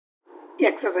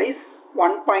Exercise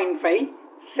 1.5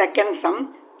 second sum.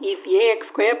 If ax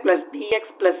square plus bx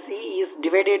plus c is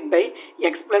divided by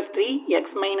x plus 3, x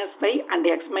minus 5 and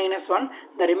x minus 1,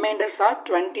 the remainders are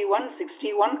 21,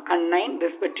 61 and 9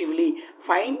 respectively.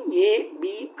 Find a,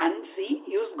 b and c.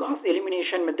 Use Gauss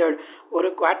elimination method.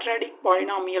 ஒரு quadratic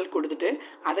polynomial கொடுத்துட்டு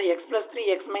அதை x plus 3,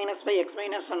 x minus 5, x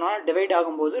minus 1 divide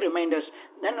ஆகும்போது reminders.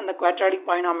 Then அந்த quadratic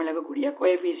polynomial இருக்கக்கூடிய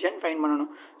coefficient find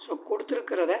பண்ணணும். So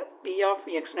கொடுத்திருக்கிறத p of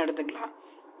x எடுத்துக்கலாம்.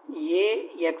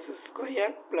 ax square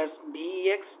plus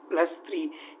bx plus 3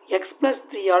 x plus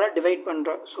 3 ஆல divide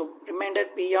பண்றோம். So remainder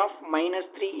p of minus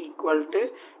 3 equal to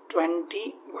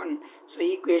 21. So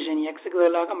equation x க்கு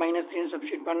பதிலாக minus 3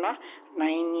 substitute பண்ணா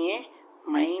 9a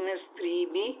minus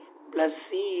 3b plus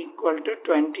c equal to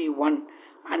 21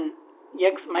 and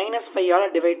x minus 5 ஆல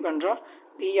divide பண்றோம்.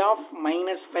 p of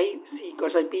minus 5 c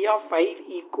equal, sorry, p of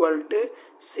 5 equal to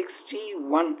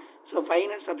 61. So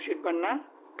 5 substitute பண்ணா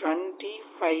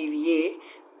 25a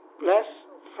plus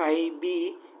 5b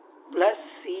plus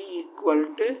c equal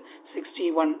to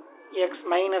 61. X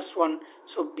minus 1.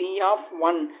 So p of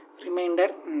 1 remainder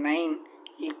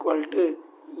 9 equal to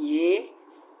a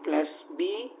plus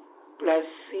b plus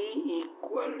c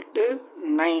equal to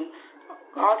 9.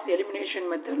 Gauss elimination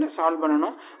method solve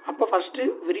பண்ணனும். அப்ப first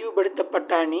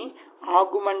விரிவுபடுத்தப்பட்ட அணி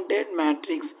augmented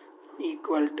matrix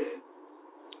equal to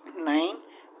 9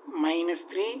 minus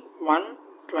 3 1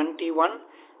 21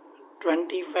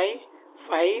 25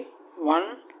 5 1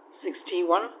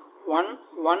 61 1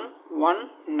 1 1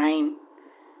 9.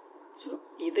 So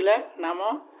இதுல நாம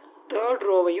third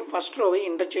rowவையும் first rowவையும்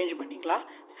interchange பண்ணிக்கலாம்.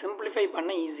 simplify பண்ண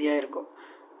ஈஸியா இருக்கும்.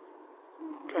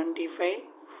 25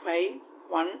 5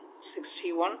 1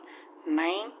 61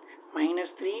 9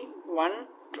 minus 3 1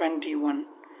 21.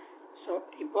 So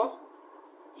இப்போ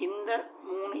இந்த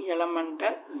மூணு எலிமெண்ட்டை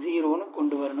 0 ன்னு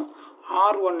கொண்டு வரணும்.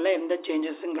 R1 ல எந்த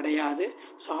சேஞ்சஸும் கிடையாது.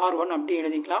 So R1 அப்படி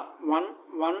எழுதிக்கலாம். 1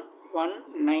 1 1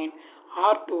 9.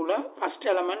 R2 ல first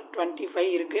element 25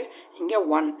 இருக்கு. இங்க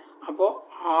 1. அப்போ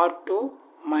R2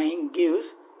 gives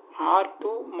R2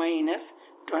 minus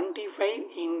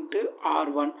 25 into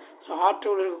R1. So R2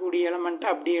 ல இருக்கக்கூடிய எலிமெண்ட்டை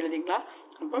அப்படி எழுதிக்கலாம்.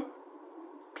 அப்போ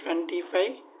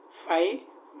 25 5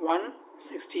 1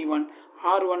 61.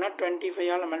 R1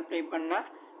 25 ஆல மல்டிப்ளை பண்ணா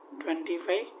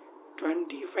 25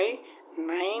 25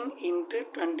 9 into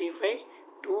 25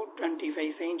 2 25.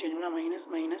 Sign change பண்ணா minus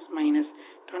minus minus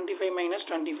 25 minus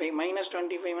 25 minus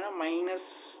 25 பண்ணா minus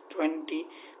 20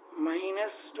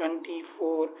 minus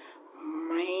 24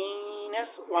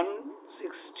 minus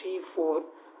 164.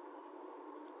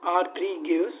 R3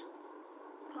 gives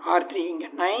R3 இங்க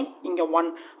 9 இங்க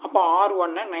 1. அப்ப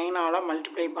R1 9 ஆல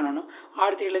மல்டிப்ளை பண்ணனும்.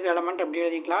 R3 ல இருக்க எலிமெண்ட் அப்படி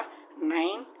எழுதிக்கலாம்.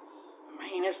 9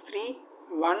 minus 3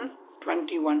 1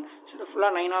 21. So the full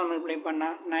 9 all multiply பண்ணா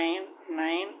 9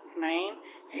 9 9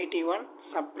 81.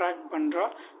 subtract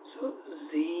பண்றோம். So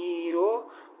 0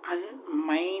 and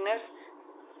minus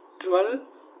 12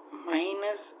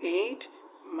 minus 8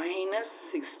 minus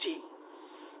 60.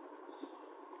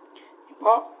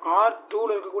 இப்போ R2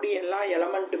 ல இருக்கக்கூடிய எல்லா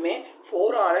எலிமெண்ட்டுமே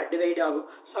 4 ஆல டிவைட் ஆகும்.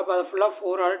 சோ அப்ப அத ஃபுல்லா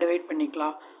 4 ஆல டிவைட்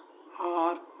பண்ணிக்கலாம்.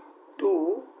 R2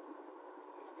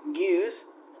 gives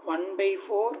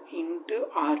 1/4 into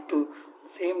R2.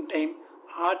 Same time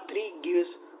R3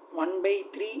 gives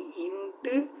 1/3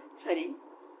 into, sorry,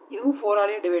 இதுவும் 4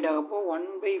 ஆலே டிவைட் ஆகும். அப்போ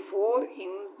 1/4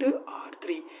 into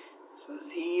R3. So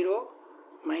 0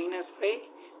 minus 5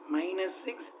 minus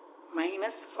 6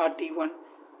 minus 41.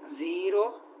 0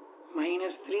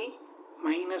 minus 3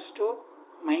 minus 2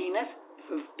 minus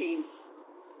 15.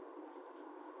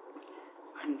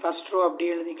 And first row அப்படி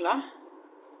எழுதிக்கலாம்.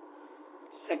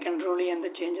 second row ல எந்த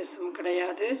சேஞ்சஸும்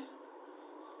கிடையாது.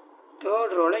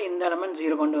 third row ல இந்த எலிமெண்ட்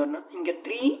 0 கொண்டு வரணும். இங்க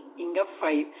 3 இங்க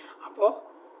 5. அப்போ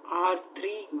R3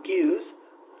 gives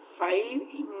 5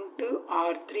 into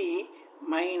R3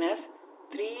 minus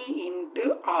 3 into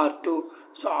R2.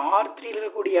 So R3 ல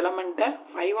இருக்கக்கூடிய எலிமெண்ட்டை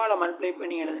 5 ஆல மல்டிப்ளை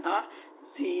பண்ணி எழுதினா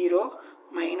 0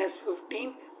 minus 15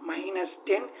 minus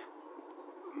 10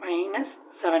 minus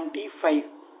 75.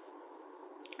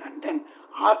 And then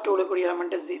R2 ல இருக்கக்கூடிய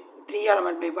எலிமெண்ட்டை 3 ஆல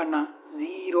மல்டிப்ளை பண்ணா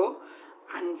 0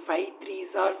 and 5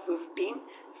 3s are 15,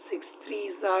 6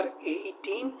 3s are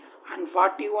 18 and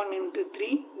 41 into 3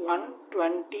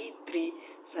 123.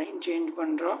 Sign change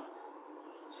பண்றோம்.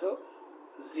 So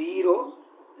 0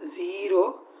 0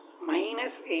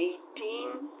 minus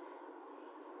 18,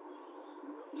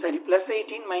 sorry, plus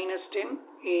 18 minus 10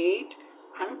 8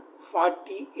 and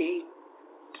 48.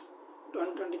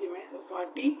 123 minus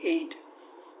 48.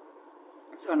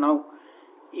 So now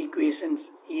equations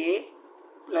A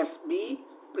plus B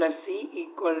plus C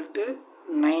equal to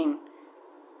 9.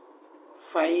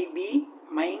 5B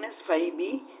minus 5B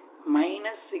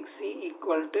minus 6c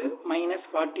equal to minus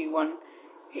 41,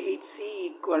 8c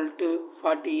equal to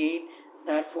 48.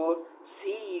 Therefore,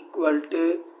 c equal to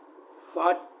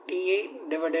 48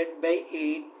 divided by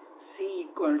 8, c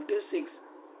equal to 6.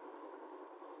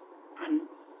 And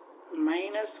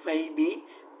minus 5b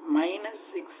minus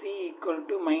 6c equal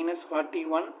to minus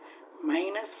 41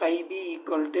 minus 5b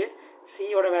equal to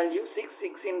c oda value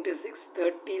 6 into 6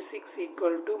 36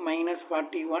 equal to minus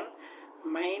 41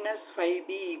 minus 5b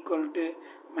equal to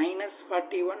minus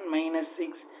 41 minus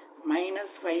 6 minus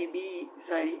 5b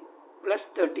plus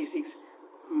 36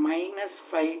 minus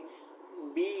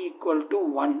 5b equal to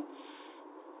 1,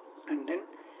 and then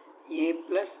a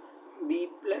plus b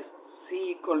plus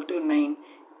c equal to 9,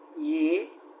 a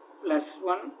plus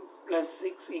 1 plus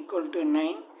 6 equal to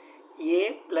 9, a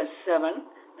plus 7,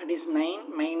 that is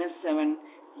 9 minus 7,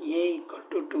 a equal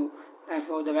to 2.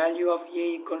 Therefore, the value of a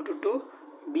equal to 2,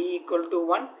 b equal to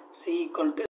 1, c equal to